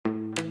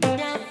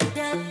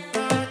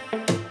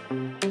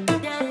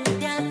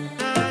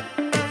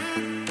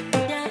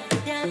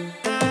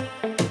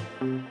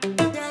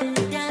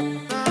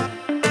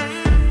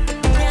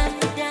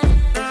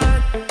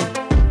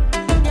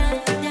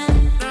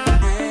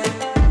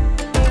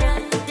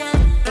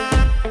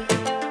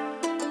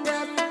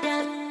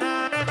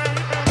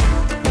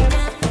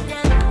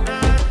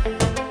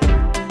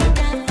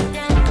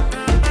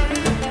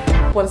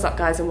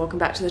guys, and welcome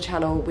back to the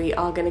channel. We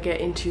are going to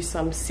get into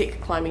some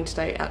sick climbing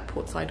today at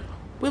Portside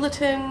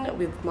Willerton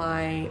with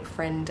my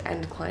friend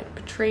and client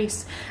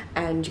Patrice,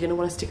 and you're going to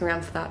want to stick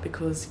around for that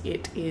because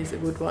it is a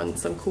good one.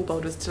 Some cool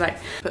boulders today.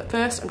 But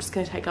first I'm just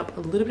going to take up a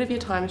little bit of your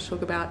time to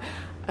talk about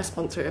a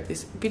sponsor of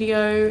this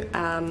video.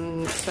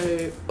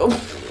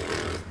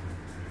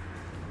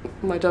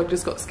 My dog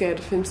just got scared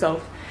of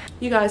himself.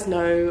 You guys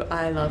know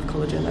I love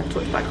collagen. I've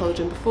talked about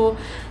collagen before.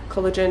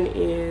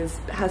 Collagen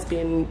has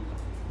been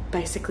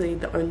basically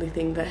the only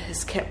thing that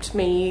has kept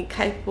me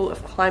capable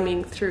of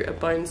climbing through a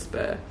bone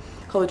spur.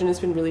 Collagen has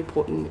been really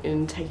important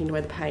in taking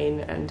away the pain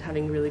and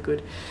having really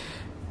good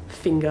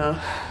finger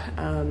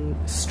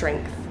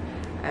strength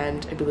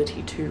and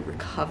ability to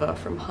recover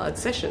from hard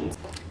sessions.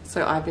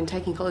 So I've been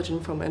taking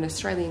collagen from an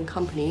Australian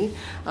company.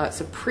 It's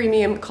a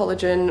premium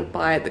collagen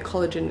by the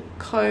Collagen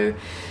Co.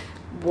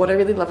 What I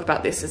really love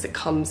about this is it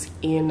comes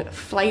in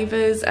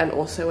flavors and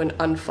also an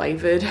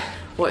unflavored.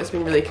 What has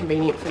been really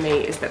convenient for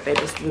me is that they're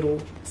just little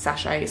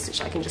sachets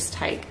which I can just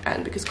take,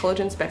 and because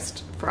collagen's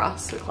best for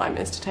us, the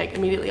climbers, to take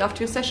immediately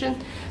after your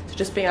session, so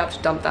just being able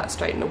to dump that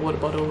straight in a water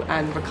bottle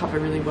and recover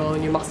really well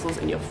in your muscles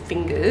and your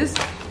fingers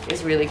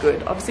is really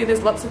good. Obviously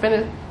there's lots of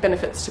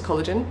benefits to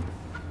collagen.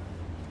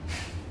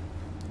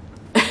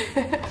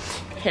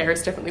 Hair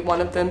is definitely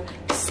one of them,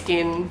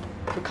 skin,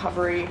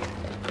 recovery.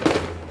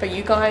 For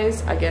you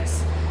guys, I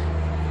guess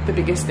the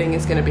biggest thing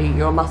is going to be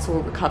your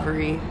muscle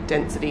recovery,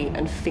 density,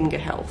 and finger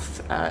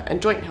health,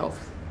 and joint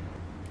health.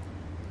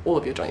 All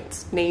of your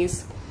joints,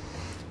 knees.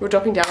 We're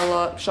dropping down a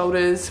lot,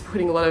 shoulders,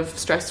 putting a lot of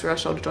stress through our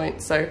shoulder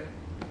joints. So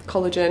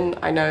collagen,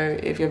 I know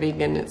if you're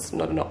vegan, it's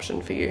not an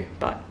option for you,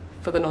 but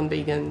for the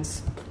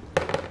non-vegans,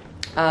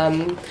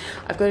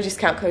 I've got a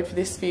discount code for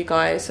this for you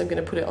guys, so I'm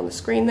going to put it on the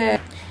screen there.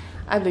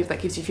 I believe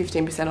that gives you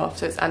 15% off,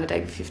 so it's under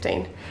day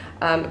 15.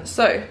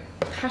 So,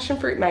 passion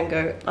fruit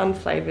mango,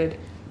 unflavored,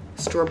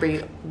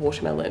 strawberry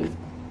watermelon.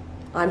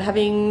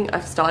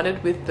 I've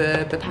started with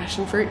the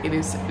passion fruit. It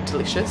is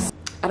delicious.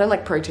 I don't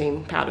like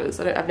protein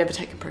powders. I've never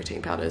taken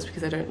protein powders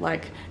because I don't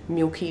like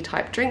milky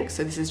type drinks.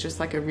 So this is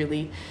just like a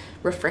really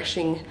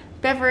refreshing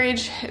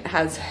beverage. It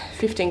has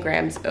 15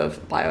 grams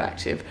of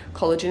bioactive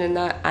collagen in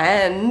that,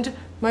 and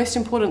most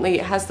importantly,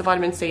 it has the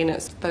vitamin C in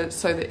it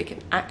so that it can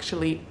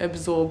actually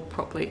absorb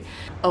properly.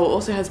 Oh, it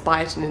also has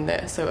biotin in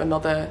there, so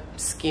another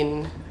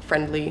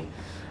skin-friendly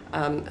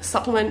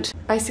supplement.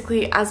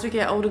 Basically, as we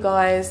get older,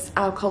 guys,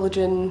 our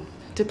collagen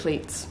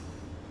depletes,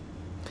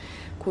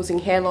 causing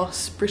hair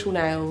loss, brittle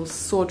nails,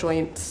 sore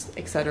joints,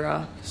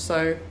 etc.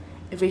 So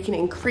if we can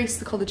increase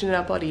the collagen in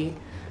our body,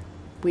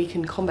 we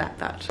can combat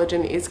that.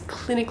 Collagen is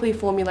clinically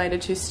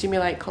formulated to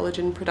stimulate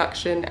collagen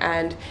production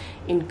and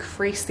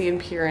increase the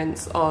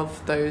appearance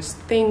of those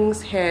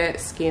things: hair,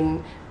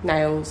 skin,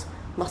 nails,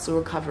 muscle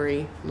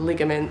recovery,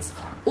 ligaments,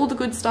 all the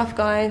good stuff,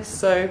 guys.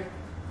 So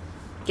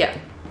yeah,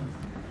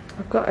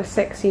 I've got a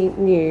sexy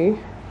new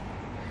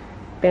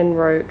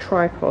Benro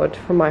tripod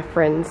from my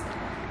friends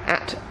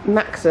at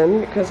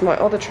Maxim because my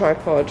other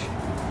tripod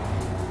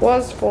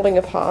was falling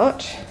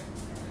apart.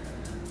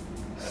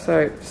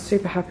 So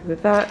super happy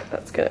with that.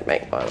 That's gonna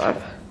make my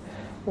life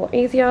a lot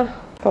easier.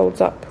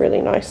 Folds up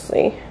really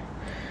nicely.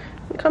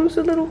 It comes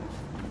with a little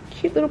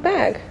cute little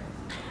bag.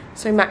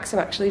 So Maxim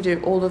actually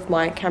do all of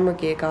my camera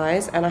gear,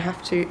 guys, and I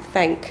have to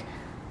thank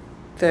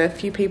the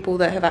few people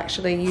that have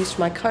actually used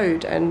my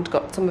code and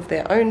got some of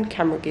their own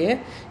camera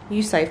gear.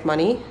 You save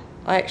money.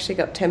 I actually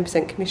got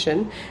 10%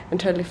 commission and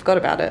totally forgot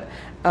about it.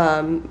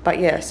 But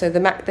yeah, so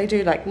they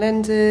do like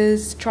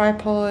lenses,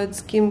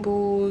 tripods,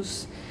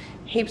 gimbals,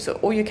 heaps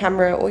of all your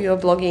camera, all your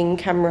vlogging,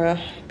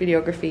 camera,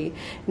 videography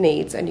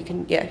needs, and you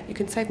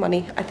can save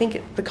money. I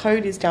think the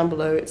code is down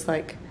below. It's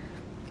like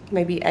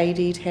maybe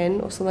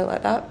AD10 or something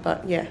like that,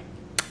 but yeah,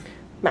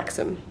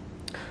 Maxim,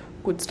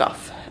 good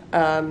stuff.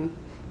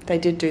 They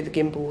did do the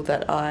gimbal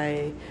that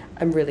I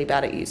am really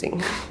bad at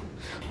using.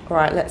 All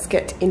right, let's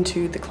get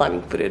into the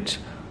climbing footage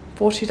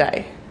for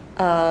today.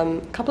 A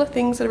couple of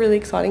things that are really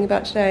exciting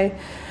about today.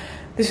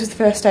 This was the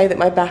first day that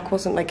my back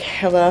wasn't like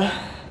hella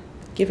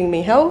giving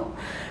me hell.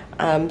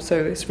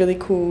 So it's really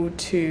cool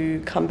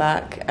to come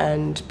back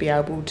and be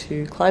able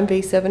to climb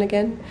V7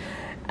 again.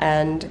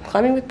 And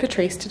climbing with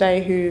Patrice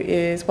today, who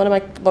is one of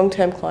my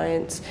long-term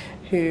clients,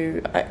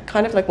 who I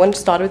kind of like, when she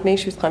started with me,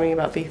 she was climbing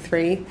about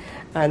V3,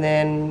 and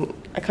then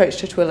I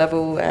coached her to a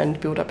level and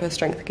built up her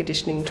strength and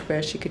conditioning to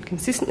where she could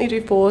consistently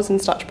do 4s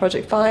and start to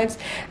project 5s,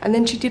 and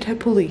then she did her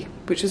pulley,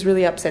 which was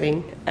really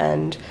upsetting,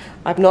 and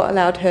I've not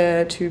allowed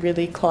her to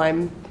really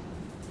climb.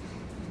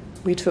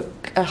 We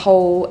took a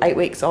whole 8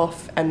 weeks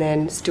off and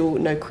then still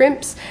no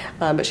crimps,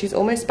 but she's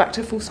almost back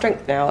to full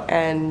strength now,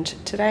 and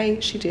today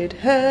she did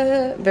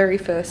her very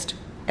first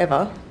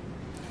ever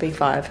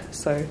V5.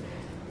 So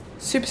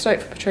super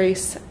stoked for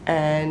Patrice,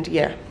 and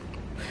yeah,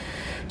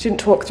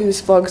 didn't talk through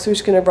this vlog, so we're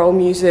just going to roll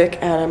music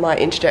and I might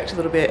interject a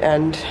little bit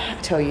and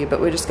tell you,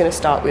 but we're just going to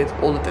start with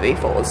all of the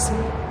V4s.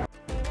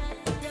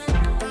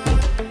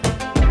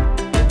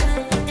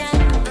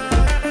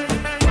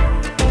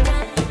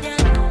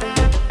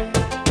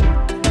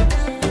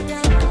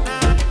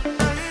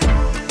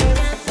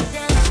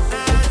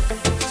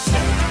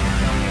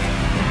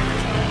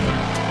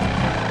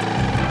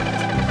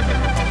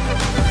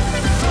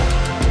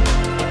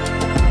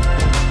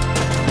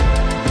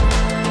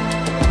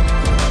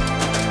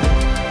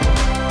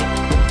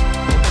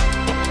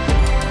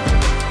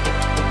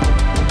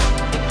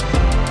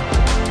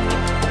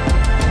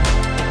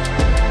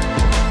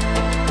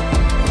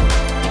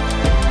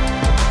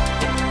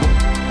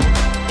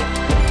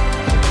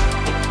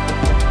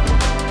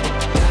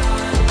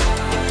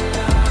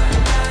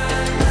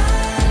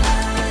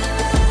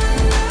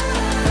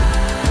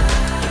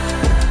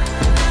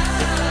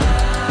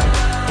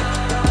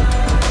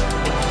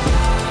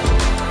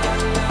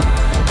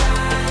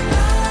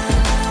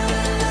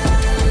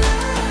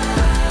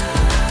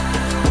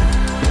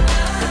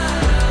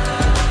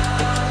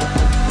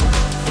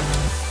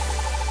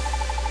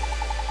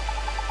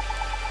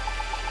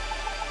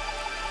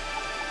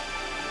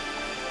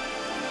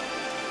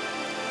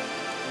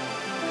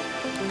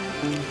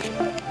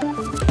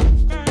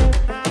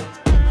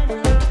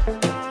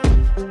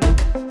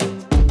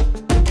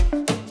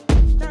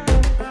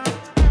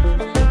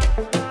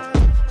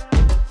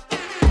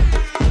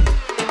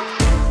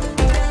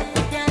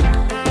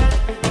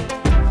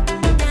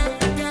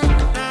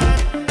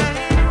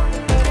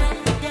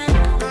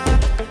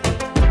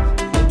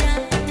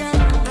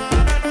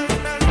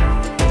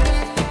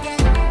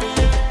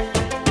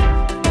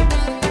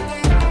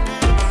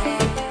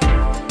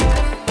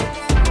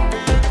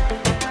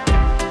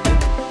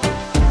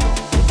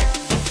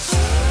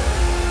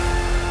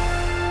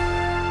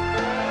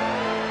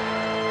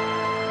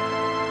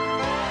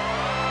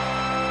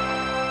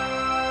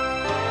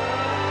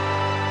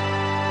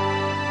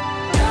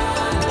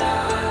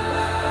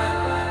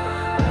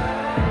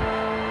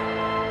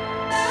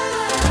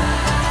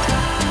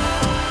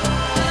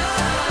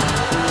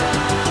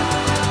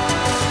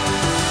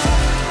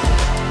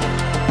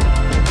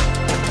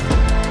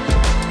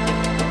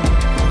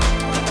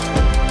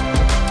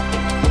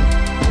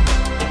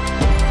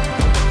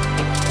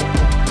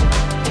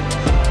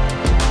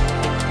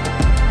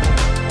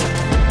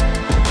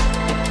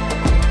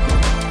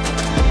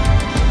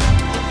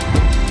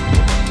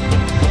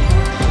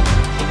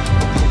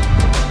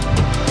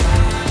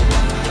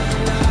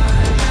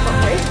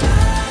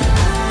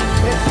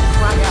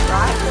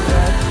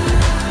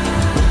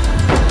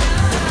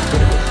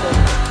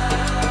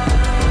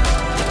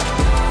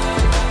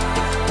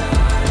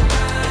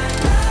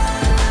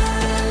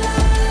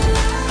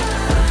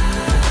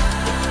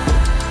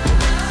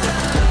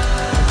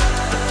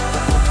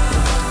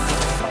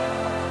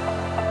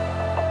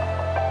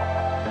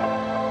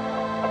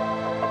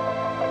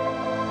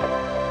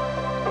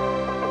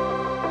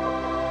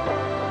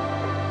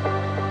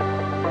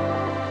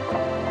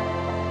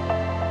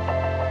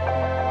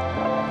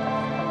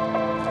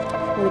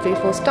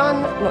 V4's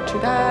done, not too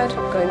bad.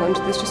 Going on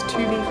to, there's just 2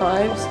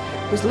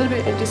 V5s. Was a little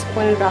bit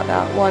disappointed about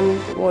that. One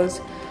was,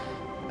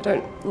 I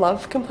don't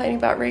love complaining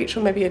about reach,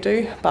 or maybe I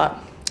do, but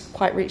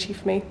quite reachy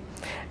for me.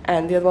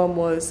 And the other one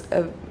was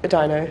a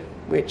dyno,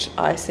 which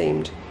I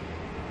seemed,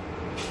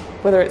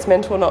 whether it's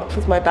mental or not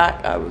with my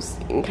back, I was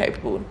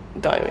incapable of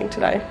dynoing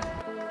today.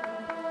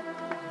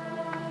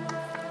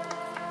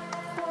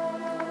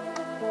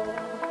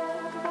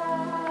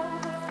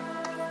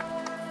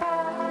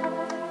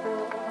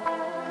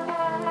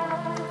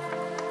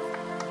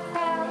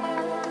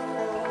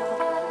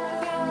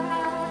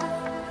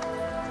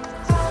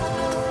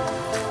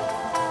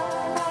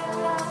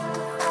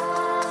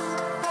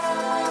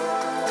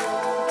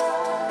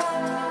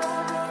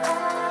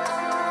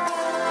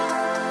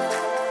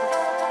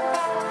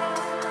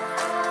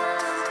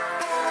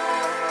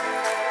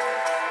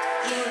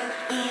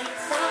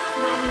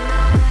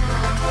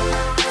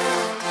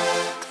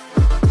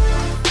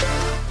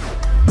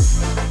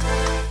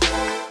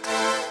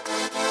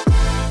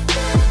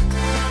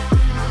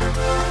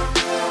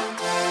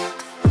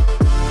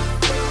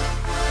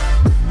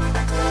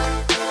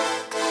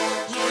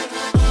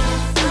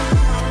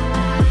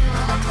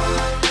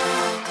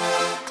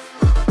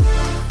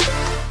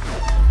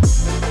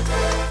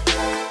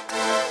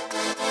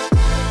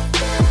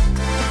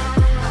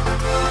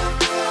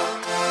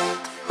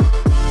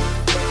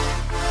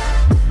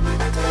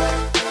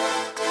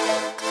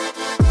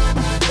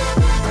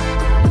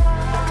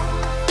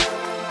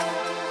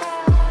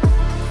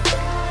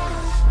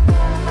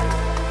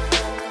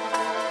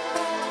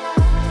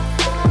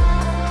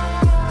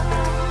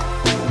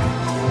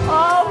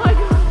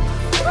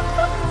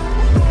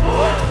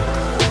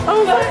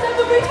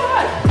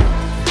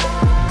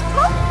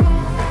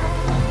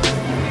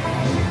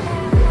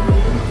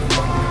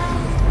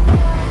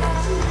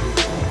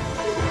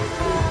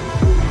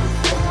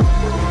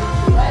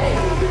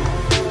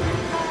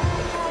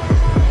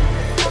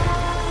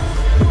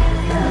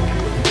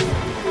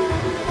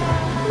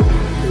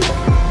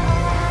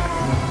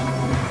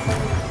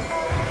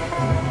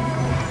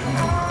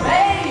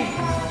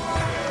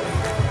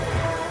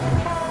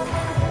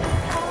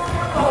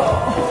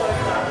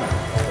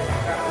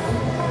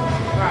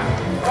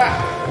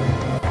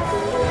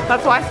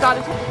 That's why I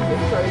started taking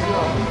pictures as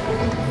well.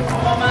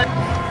 Oh man.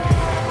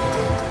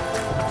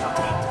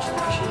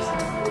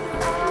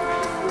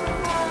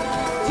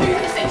 So you're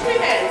gonna say 2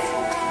 hands.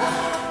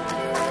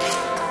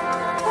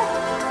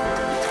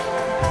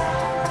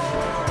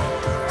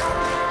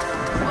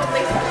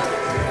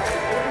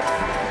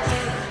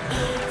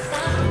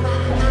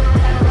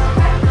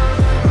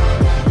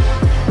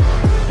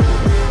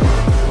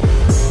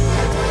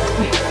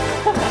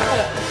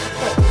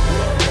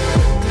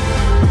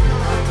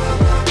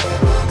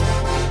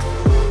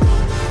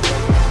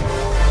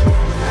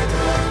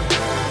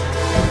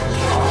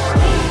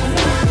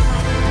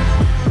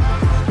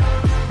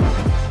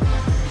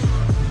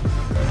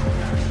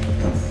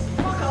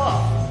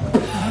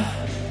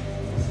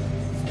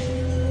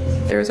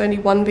 There is only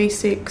 1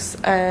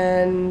 V6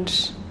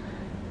 and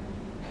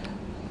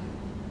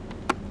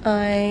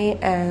I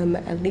am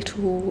a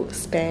little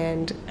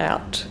spanned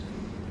out,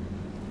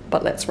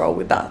 but let's roll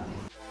with that.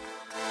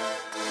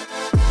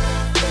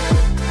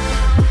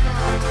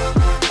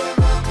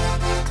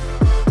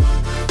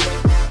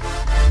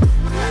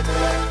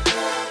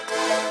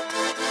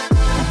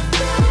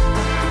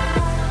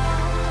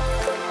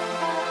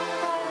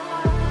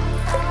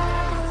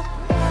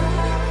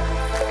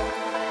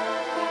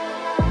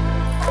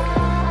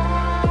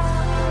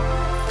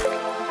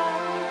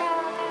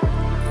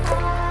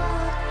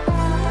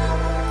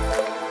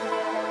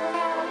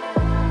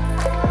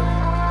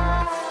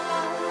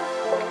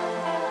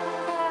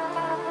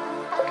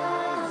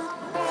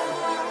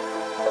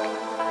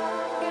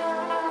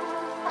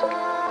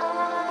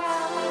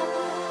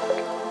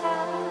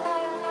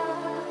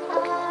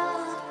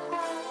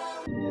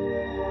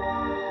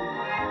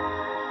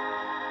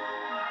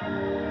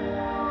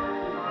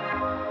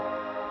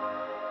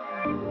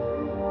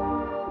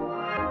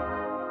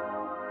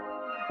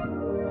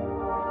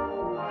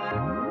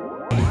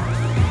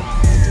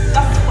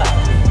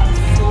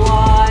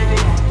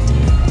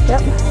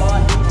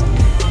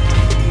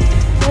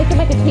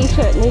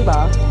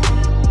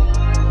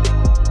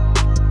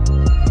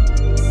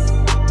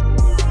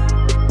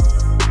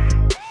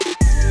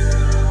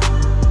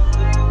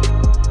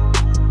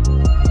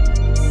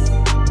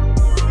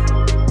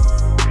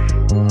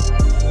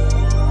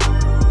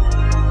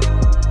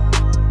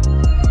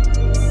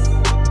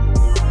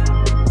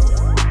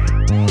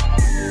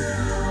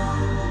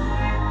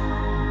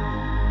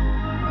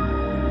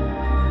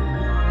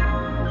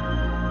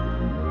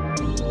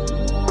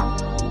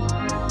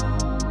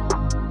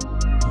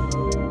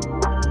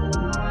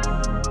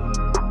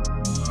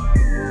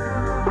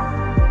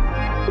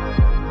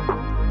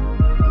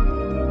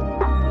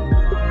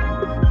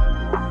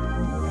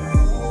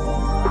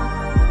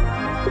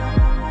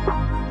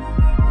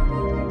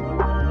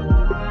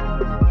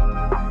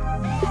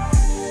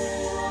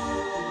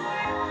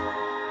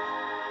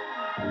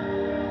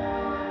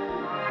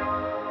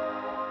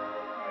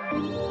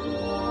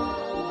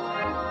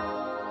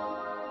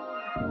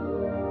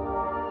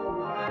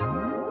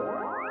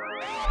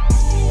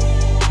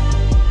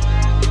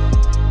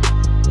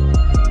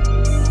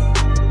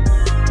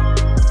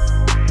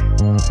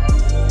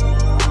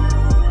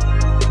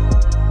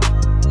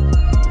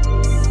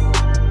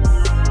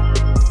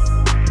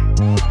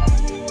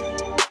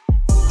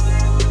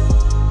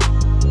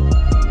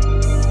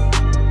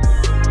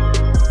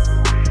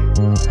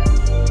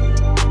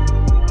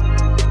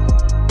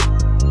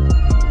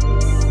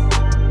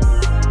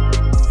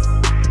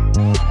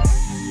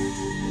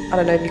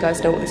 don't know if you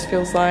guys know what this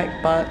feels like,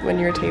 but when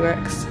you're a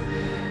T-Rex,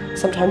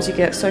 sometimes you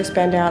get so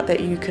spanned out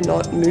that you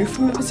cannot move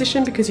from a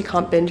position because you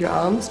can't bend your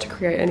arms to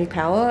create any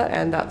power,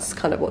 and that's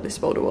kind of what this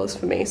boulder was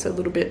for me, so a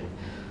little bit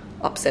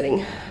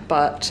upsetting.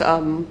 But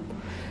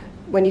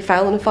when you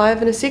fail in a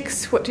 5 and a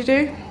 6, what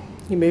do?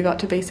 You move up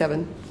to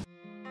B7.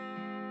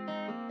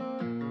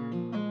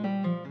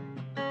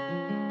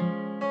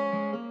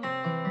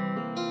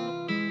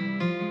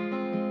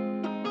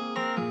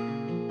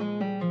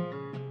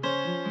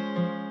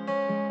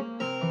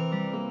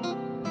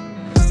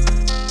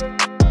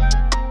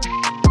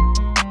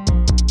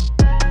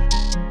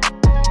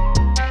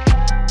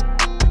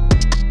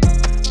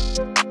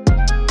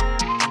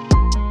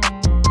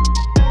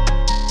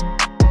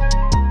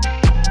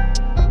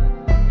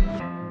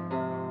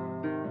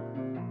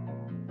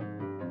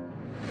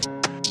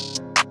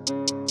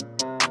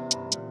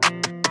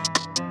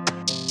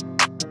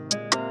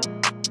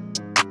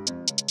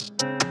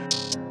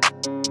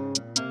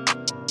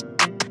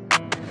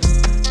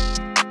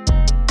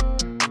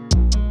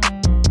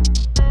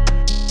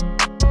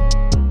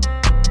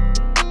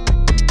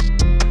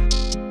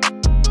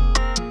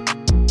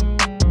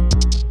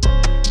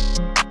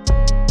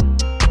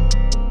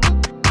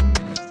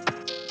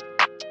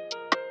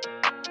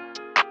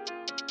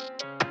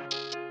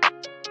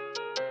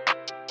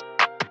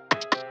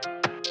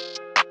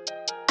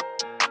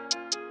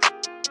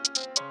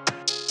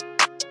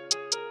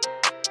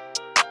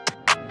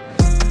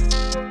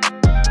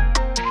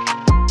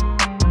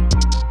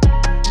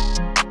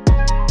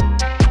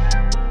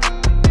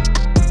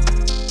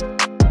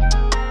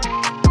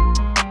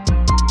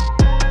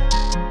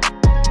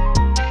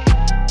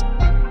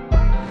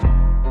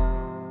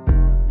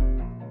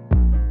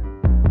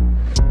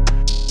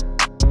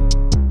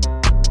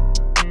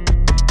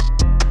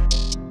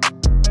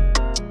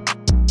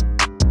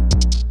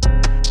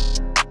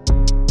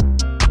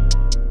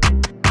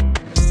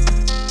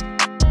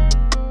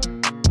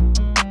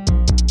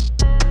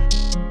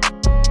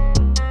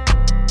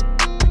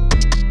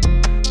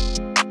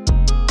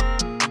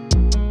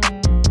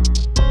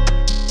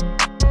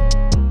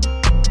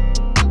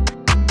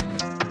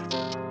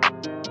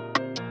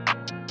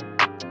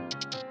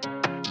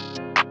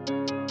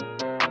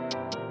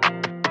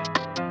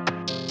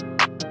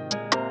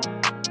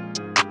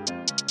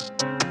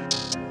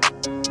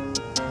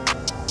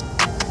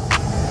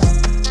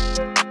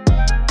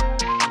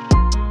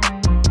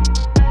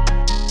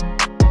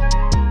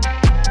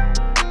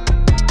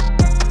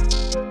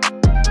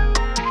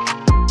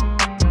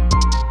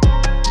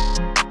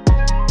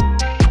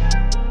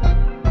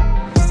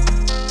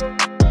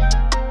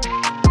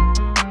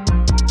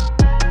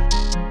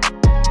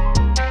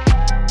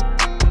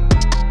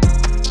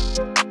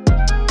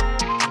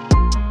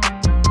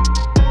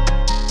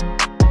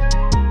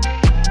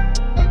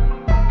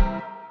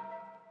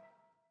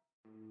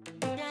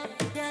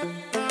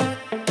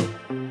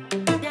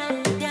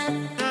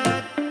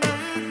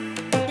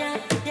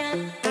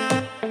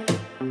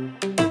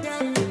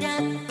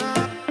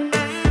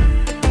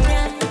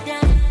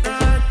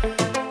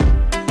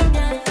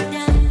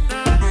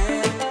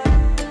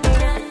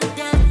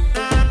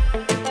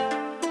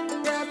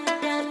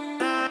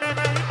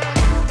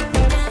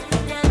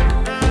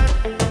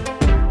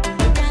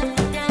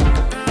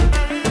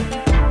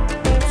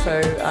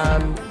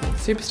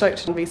 Super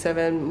stoked on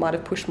V7, might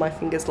have pushed my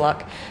fingers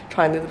luck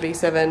trying the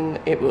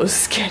V7, it was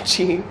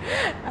sketchy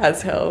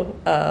as hell.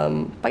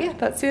 But yeah,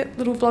 that's it,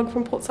 little vlog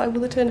from Portside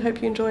Willerton,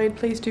 hope you enjoyed.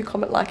 Please do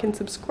comment, like and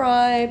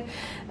subscribe,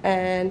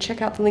 and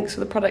check out the links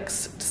for the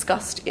products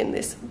discussed in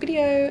this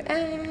video,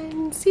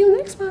 and see you in the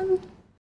next one.